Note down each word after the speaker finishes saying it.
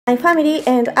My family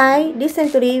and I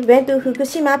recently went to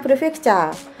Fukushima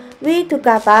Prefecture. We took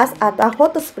a bath at a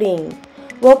hot spring,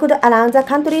 walked around the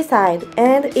countryside,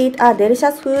 and ate a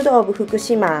delicious food of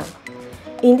Fukushima.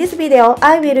 In this video,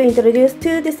 I will introduce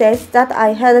 2 dishes that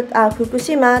I had at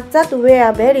Fukushima that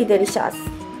were very delicious.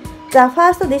 The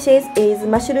first dish is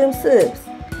mushroom soup.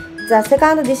 The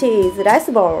second dish is rice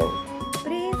ball.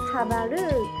 Please have a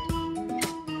look.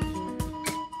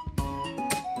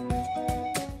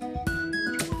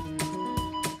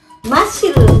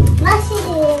 Mushroom.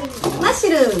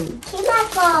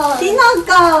きの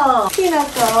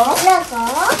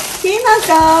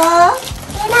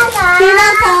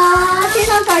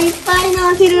こいっぱい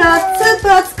のスープを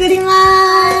作りま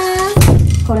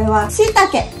す。これはしいた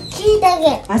け。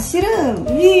マッシュルーム。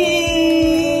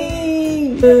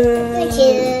ブ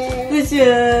シ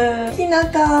ュー。きの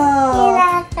こ。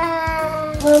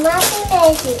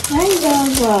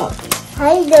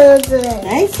はいどうぞ。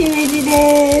はい、しめじ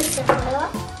です。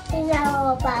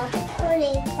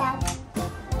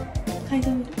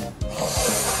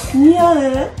似合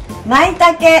う？まい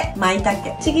たけ。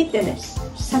ちぎってね。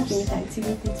さっきみたいにち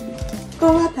ぎって。ここ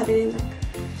は食べれない。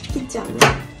切っちゃうね。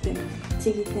で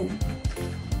ちぎってね。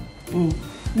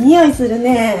匂いする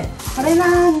ね。これ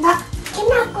なんだ。きの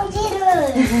こ汁。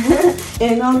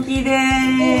えのきで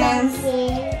す。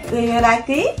Do you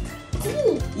like it?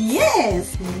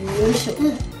 Yes. よいしょ。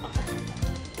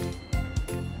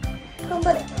頑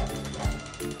張れ。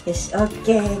よし、オッ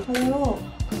ケー。これを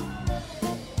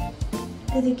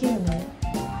できるのね。ピ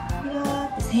ラー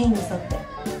って線に沿って。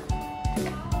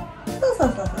そ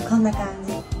う、こんな感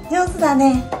じ。上手だ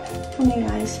ね。お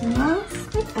願いします。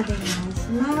お願いし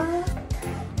ます。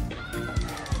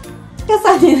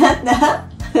傘になった？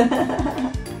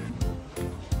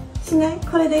しない？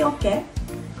これでオッケー？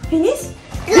フィニッシュ？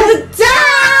グッジョー！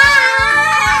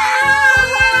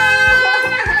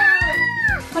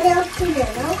これを作るの？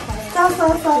そう。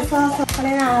こ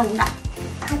れなんだ。か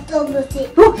つお節。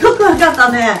お、よくわかっ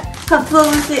たね。かつお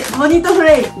節、ボニートフ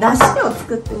レイ。だしを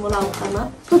作ってもらおうか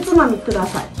な。一つまみくだ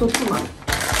さい。一つまみ。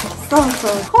そう、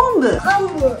昆布。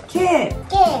K。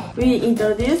We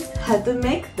introduce how to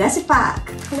make だしパッ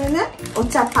ク。これね、お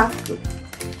茶パック。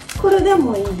これで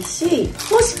もいいし、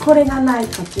もしこれがない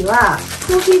ときは、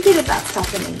コーヒーフィルター使っ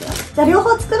てもいいんだよ。じゃあ両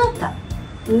方作ろうか。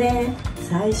ね。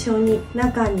最初に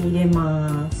中に入れ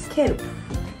ます。ケルプ。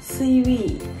スイウ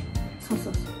ィー。そう、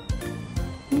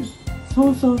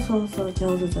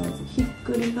上手。ひっ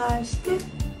くり返して。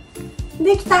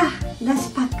できた。だし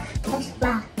パック。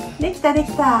できた。だ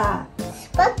し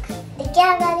パック出来上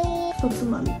がり。一つ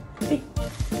まみ。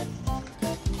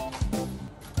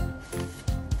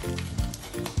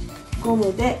ゴ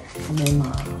ムで留め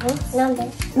ます。なんで？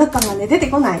中がね出て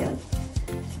こないように。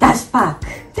だしパッ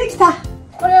クできた。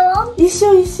これは？一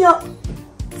緒。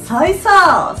ソイソ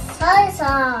ース。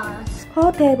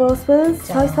4 tablespoons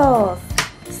ソイソース。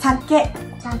酒。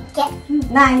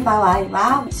ない場合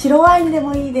は白ワインで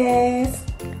もいいです。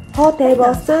4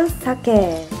 tablespoons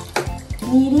酒。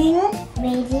みりん。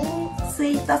ス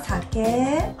イート酒。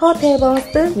4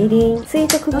 tablespoons みりん。スイー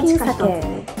トクッキング酒。こ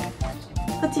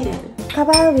っち入れる。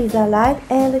Cover with a light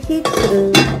and heat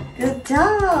through. Good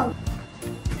job.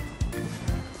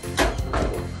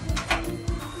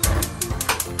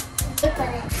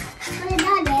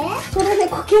 これね、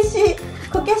こけし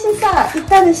さ、行っ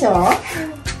たでしょ？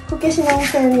こけしの温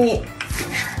泉に。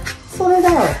それだ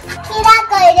よ。きな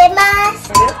こ入れま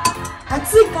す。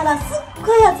暑いから、すっ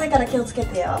ごい暑いから気をつけ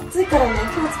てよ。暑いからね、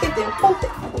気をつけてよ。ポンって。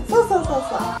そう。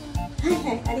は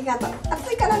い、ありがとう。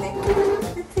暑いからね。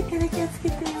暑いから気をつ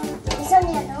けてよ。一緒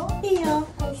にやろう？いいよ。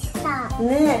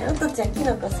ねえ、おとちゃんキ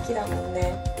ノコ好きだもん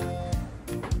ね。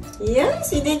よ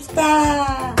し、でき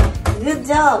た。グッ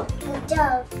ジョブ。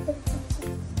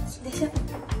でしょ。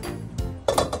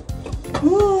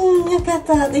よかっ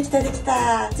た。できた。じ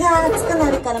ゃあ熱く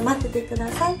なるから待っててくだ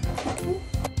さい。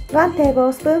1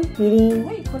 tablespoon みりん。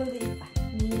はい、これでいい。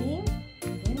みりん入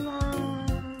れま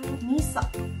す。味噌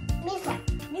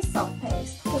ペー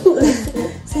スト。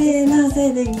せーの、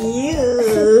せーでぎゅ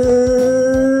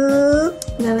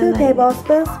ー。2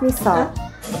 tablespoons 味噌。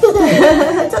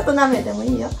ちょっと舐めても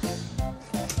いいよ。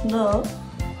どう？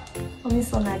お味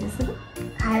噌の味する？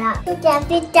あら。ピ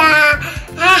タ。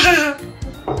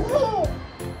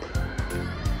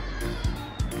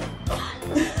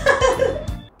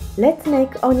Let's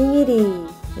make おにぎり。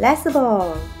ライスボ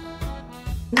ール。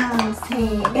せ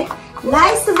ーで。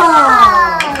ライスボー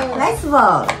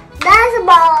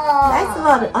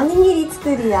ル。おにぎり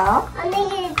作るよ。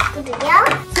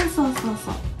そう。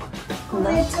こんな。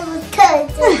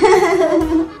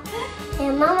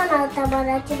ママのお友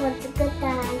達も作った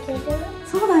らあげる？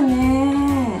そうだ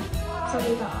ね。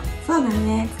そうだ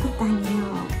ね、作ってあげよ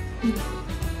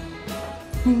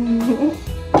う。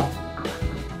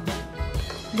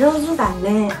上手だ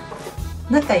ね。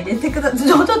中入れてください。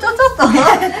ちょっと中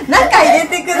入れ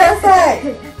てください。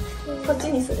こっち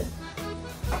にする。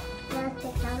は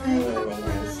い、お願い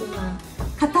します。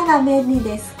型は便利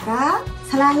ですか？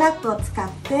サランラップを使っ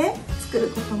て作る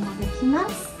こともできま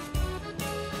す。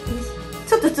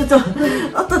ちょっとお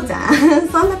とちゃん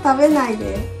そんな食べない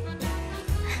で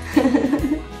作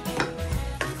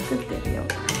ってるよ。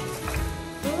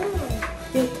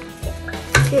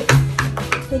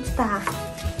できた。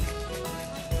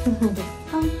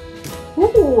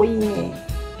おお、いいね。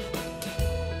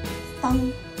こ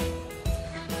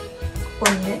こ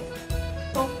にね。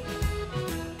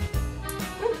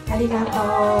ありがと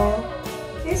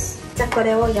う。よし、じゃあこ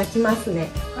れを焼きますね。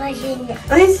おいしいね。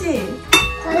おいしい。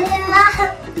これ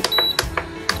は。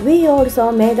We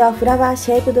also made a flower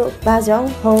shaped version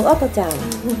for Otto-chan.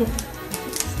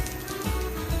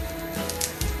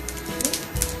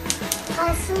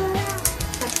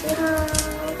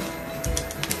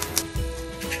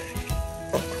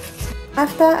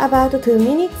 After about 2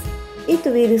 minutes, it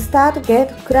will start to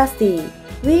get crusty.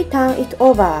 We turn it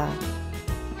over.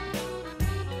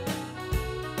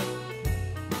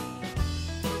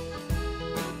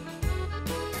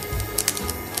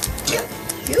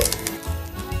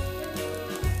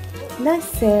 Nice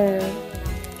sir.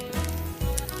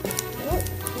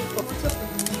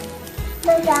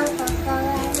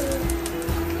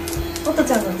 おと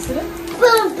ちゃんのにする？ブ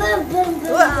ンブンブンブ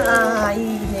ン。うわー、いい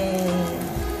ね。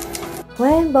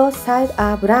When both sides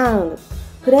are browned,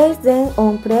 place them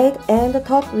on plate and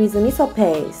top with miso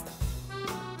paste.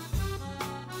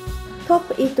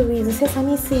 Top it with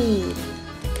sesame seed.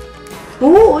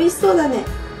 おお、美味しそうだね。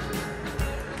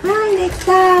はい、でき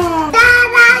た。いただ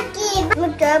き。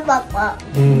見てパパ。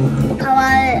か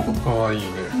わいい。かわいいね。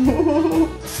こ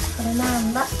れな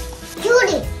んだ。キュウ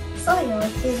リ。そうよ、美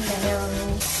味しいんだよ。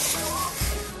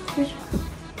よいしょ。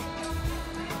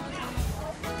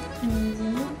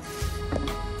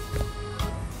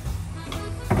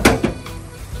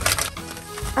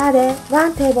Add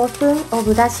 1 tablespoon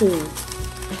of dashi.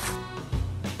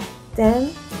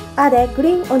 Then add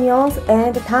green onions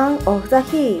and turn off the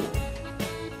heat.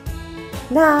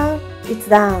 Now it's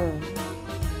done.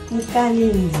 イカ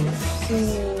人参。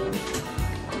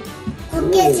こ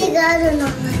けしがあるの。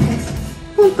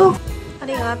本当。あ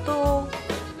りがと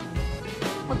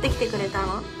う。持ってきてくれた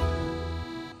の？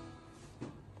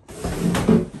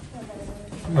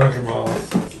いただきま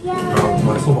す。あ、う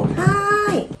まそうだね。は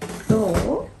ーい。どう？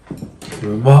う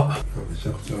まっ。めち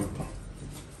ゃくちゃうまい。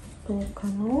どうか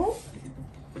な？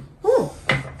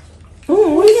うん、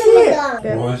美味しい。美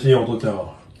味しいおとちゃん。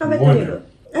食べてみる。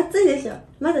熱いでしょ。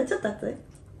まだちょっと熱い。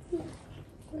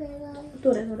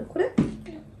どれこれ？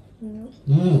う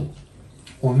ん。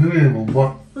おにぎりもう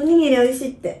まい。おにぎり美味しい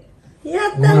って。や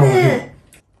ったね。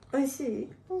美味しい？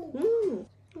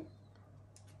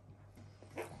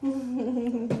甘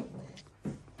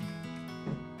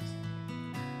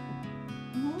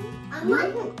い。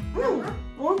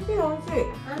美味しい美味しい。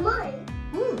甘い。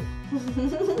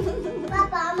パ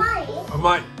パ甘い。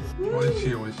甘い。美味しい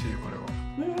これは。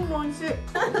美味しい。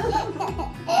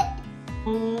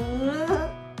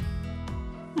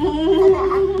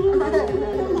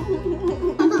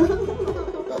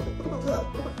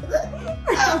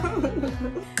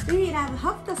We love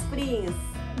hot springs.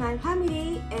 My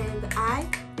family and I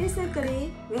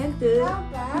recently went to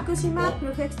Fukushima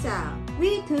Prefecture.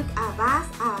 We took a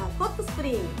bath at hot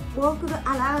spring, walked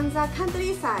around the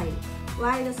countryside,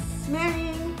 while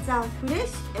smelling the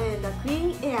fresh and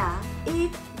clean air,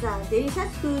 eat the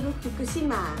delicious food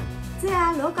Fukushima.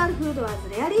 Their local food was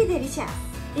really delicious.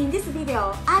 In this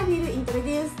video, I will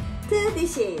introduce 2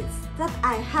 dishes that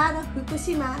I had at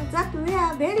Fukushima that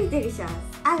were very delicious.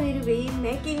 I will be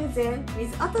making them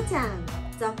with Otto-chan.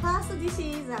 The first dish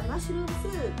is the mushroom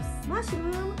soups.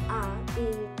 Mushrooms are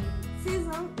in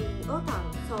season in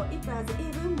autumn, so it was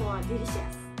even more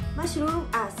delicious. Mushrooms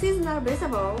are seasonal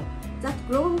vegetables that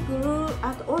grow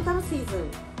at autumn season.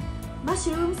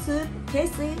 Mushroom soup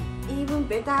tastes even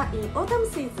better in autumn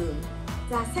season.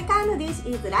 The second dish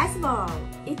is rice ball.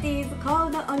 It is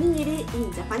called onigiri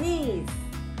in Japanese.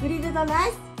 Grilled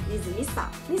rice with miso.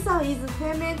 Miso is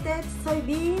fermented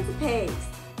soybeans paste.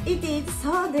 It is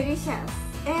so delicious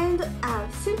and a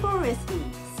simple recipe,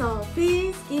 so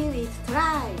please give it a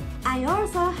try. I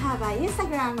also have an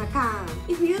Instagram account.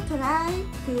 If you try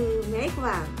to make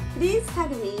one, please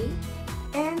tag me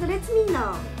and let me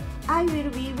know. I will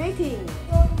be waiting.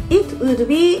 It would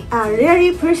be a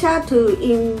really pleasure to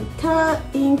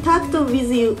interact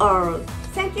with you all.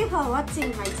 Thank you for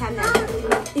watching my channel.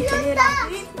 If you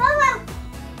like it,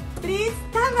 please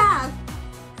thumb up.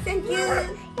 Thank you.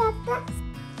 やった。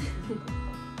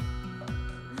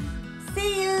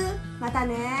 See you. また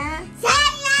ね。せー